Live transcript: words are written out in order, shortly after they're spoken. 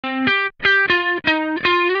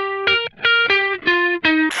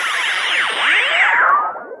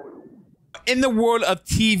in the world of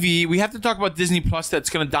TV, we have to talk about Disney Plus. That's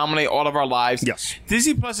going to dominate all of our lives. Yes.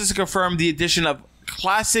 Disney Plus has confirmed the addition of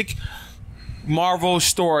classic Marvel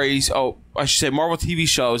stories. Oh, I should say Marvel TV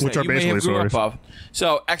shows which that are you may basically have grew stories. up of.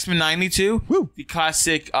 So X-Men 92, Woo. the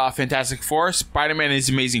classic Fantastic Four, Spider-Man and His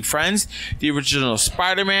Amazing Friends, the original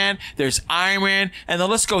Spider-Man, there's Iron Man, and the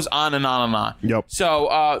list goes on and on and on. Yep.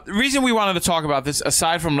 So the reason we wanted to talk about this,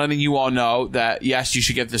 aside from letting you all know that, yes, you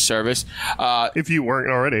should get this service. If you weren't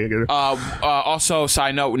already. Also,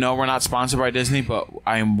 side note, no, we're not sponsored by Disney, but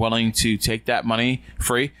I am willing to take that money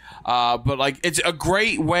free. But like, it's a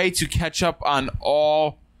great way to catch up on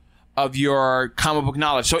all of your comic book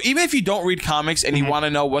knowledge. So even if you don't read comics and you want to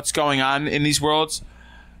know what's going on in these worlds,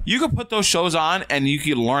 you can put those shows on and you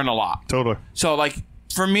can learn a lot. Totally. So like,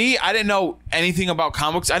 for me, I didn't know anything about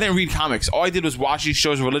comics. I didn't read comics. All I did was watch these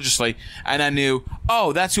shows religiously, and I knew,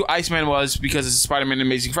 oh, that's who Iceman was because it's Spider-Man and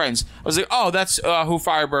Amazing Friends. I was like, oh, that's who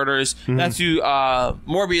Firebird is. That's who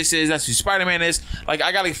Morbius is. That's who Spider-Man is. Like,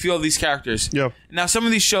 I got to feel these characters. Yeah. Now, some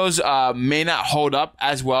of these shows may not hold up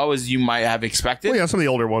as well as you might have expected. Well, yeah, some of the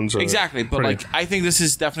older ones are Exactly, but pretty- like I think this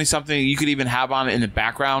is definitely something you could even have on in the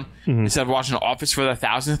background instead of watching The Office for the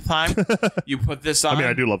 1,000th time. You put this on. I mean,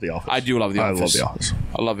 I do love The Office. I do love The Office. I love The Office.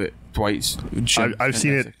 I love it twice. I've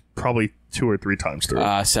seen it probably 2 or 3 times through.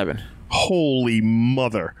 7. Holy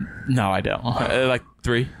mother. No, I don't. Like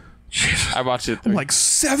 3. I watched it 3. Like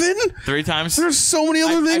 7? 3 times. There's so many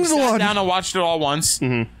other things to I've sat watch. down and watched it all once.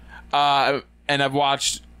 And I've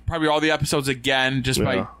watched probably all the episodes again just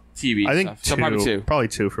by TV. I think stuff. So probably 2. Probably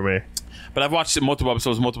 2 for me. But I've watched multiple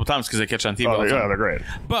episodes multiple times because I catch it on TV all the time. Yeah, they're great.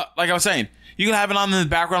 But like I was saying, you can have it on in the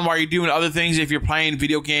background while you're doing other things. If you're playing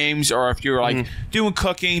video games or if you're like doing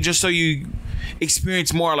cooking, just so you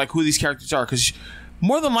experience more like who these characters are. Because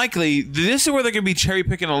more than likely, this is where they're going to be cherry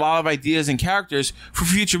picking a lot of ideas and characters for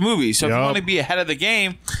future movies. So if you want to be ahead of the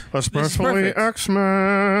game, especially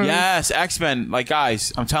X-Men. Yes, X-Men. Like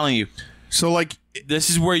guys, I'm telling you. So like, this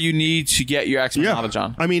is where you need to get your X-Men knowledge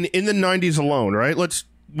on. I mean, in the 90s alone, right?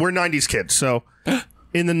 We're 90s kids, so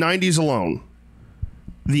in the 90s alone,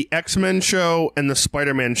 the X-Men show and the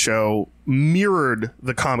Spider-Man show mirrored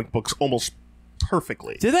the comic books almost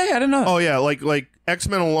perfectly. Did they? I didn't know. Oh yeah, like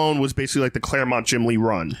X-Men alone was basically like the Claremont Jim Lee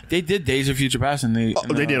run. They did Days of Future Past and they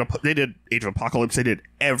did Age of Apocalypse. They did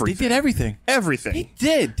everything. They did everything. Everything. They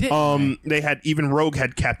did. They had even Rogue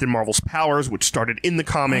had Captain Marvel's powers, which started in the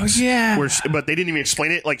comics. Oh, yeah. But they didn't even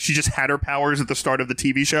explain it. Like she just had her powers at the start of the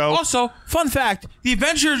TV show. Also, fun fact: the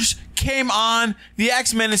Avengers came on. The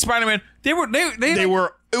X-Men and Spider-Man. They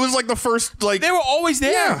were. It was like the first like They were always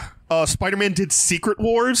there. Yeah. Spider-Man did Secret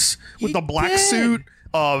Wars with the black suit.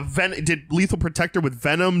 Did Lethal Protector with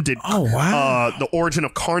Venom. Did the Origin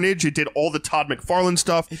of Carnage. It did all the Todd McFarlane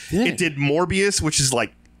stuff. It did Morbius, which is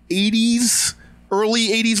like 80s, early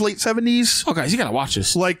 80s, late 70s. Oh, guys, you gotta watch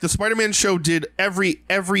this. Like the Spider-Man show did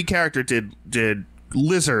every character did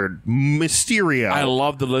Lizard, Mysterio. I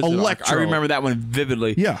love the Lizard. Electro. I remember that one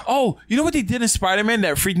vividly. Yeah. Oh, you know what they did in Spider-Man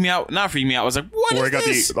that freaked me out? Not freaked me out. I was like, what Where is he got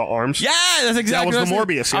this? the arms. Yeah, that's exactly. That was the what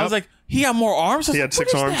Morbius. I was like, he got more arms. He had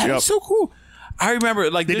 6 arms. That? Yep. That's so cool. I remember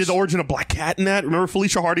like they did the Origin of Black Cat in that. Remember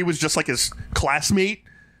Felicia Hardy was just like his classmate.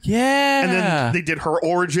 Yeah. And then they did her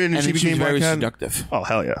origin, and she became was very Black Cat. seductive. Oh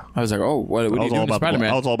hell yeah! I was like, oh, what are you doing to Spider-Man?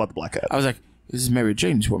 I was all about the Black Cat. I was like, this is Mary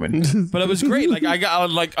Jane's woman. But it was great. Like I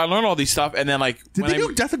learned all these stuff, and then like did they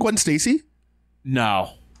do Death of Gwen Stacy?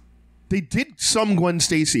 No. They did some Gwen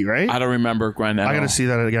Stacy, right? I don't remember Gwen at all. I gotta see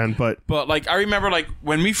that again, but like I remember like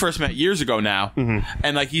when we first met years ago now,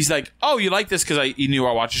 and like he's like, oh, you like this because he knew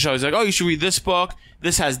I watched the show. He's like, oh, you should read this book.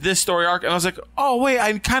 This has this story arc, and I was like, oh wait,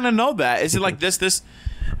 I kind of know that. Is it like this?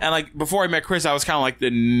 And like before I met Chris, I was kind of like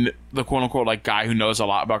the quote unquote like guy who knows a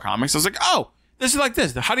lot about comics. I was like, oh, this is like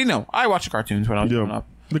this. How do you know? I watched cartoons when I was growing up.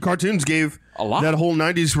 The cartoons gave a lot. That whole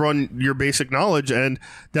 90s run your basic knowledge, and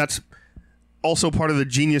that's also part of the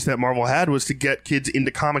genius that Marvel had was to get kids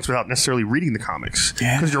into comics without necessarily reading the comics.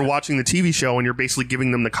 Because you're watching the TV show and you're basically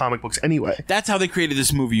giving them the comic books anyway. That's how they created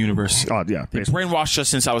this movie universe. Oh, yeah. They brainwashed us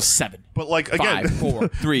since I was 7. But like, again, 5, 4,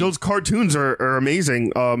 3. Those cartoons are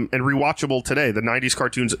amazing and rewatchable today. The 90s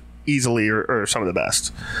cartoons easily are some of the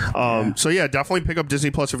best. So yeah, definitely pick up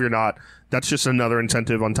Disney Plus if you're not. That's just another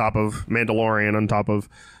incentive on top of Mandalorian, on top of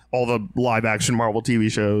all the live action Marvel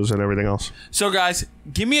TV shows and everything else. So guys,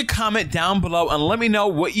 give me a comment down below and let me know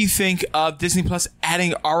what you think of Disney Plus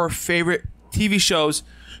adding our favorite TV shows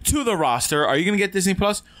to the roster. Are you going to get Disney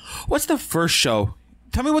Plus? What's the first show?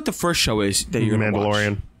 Tell me what the first show is that you're going to watch.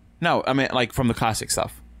 Mandalorian. No, I mean like from the classic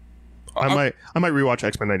stuff. I might rewatch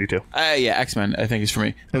X-Men 92. Yeah, X-Men I think is for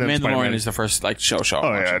me. But Mandalorian Spider-Man is the first like show.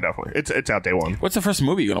 Oh yeah, definitely. It's out day one. What's the first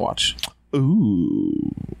movie you're going to watch? Ooh.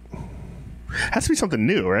 Has to be something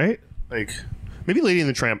new, right? Like maybe Lady and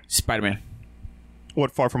the Tramp. Spider-Man.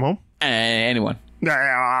 What, Far From Home? Anyone.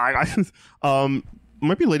 Might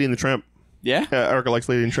be Lady and the Tramp. Yeah? Erica likes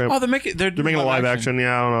Lady and the Tramp. Oh, they're making a live action.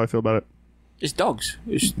 Yeah, I don't know how I feel about it. It's dogs.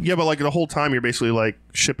 Yeah, but like the whole time you're basically like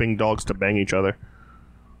shipping dogs to bang each other.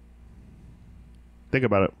 Think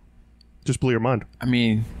about it. Just blew your mind. I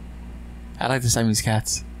mean, I like the Siamese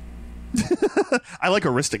cats. I like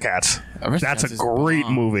Aristocats. That's a great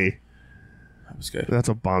movie. That was good. That's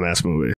a bomb-ass movie.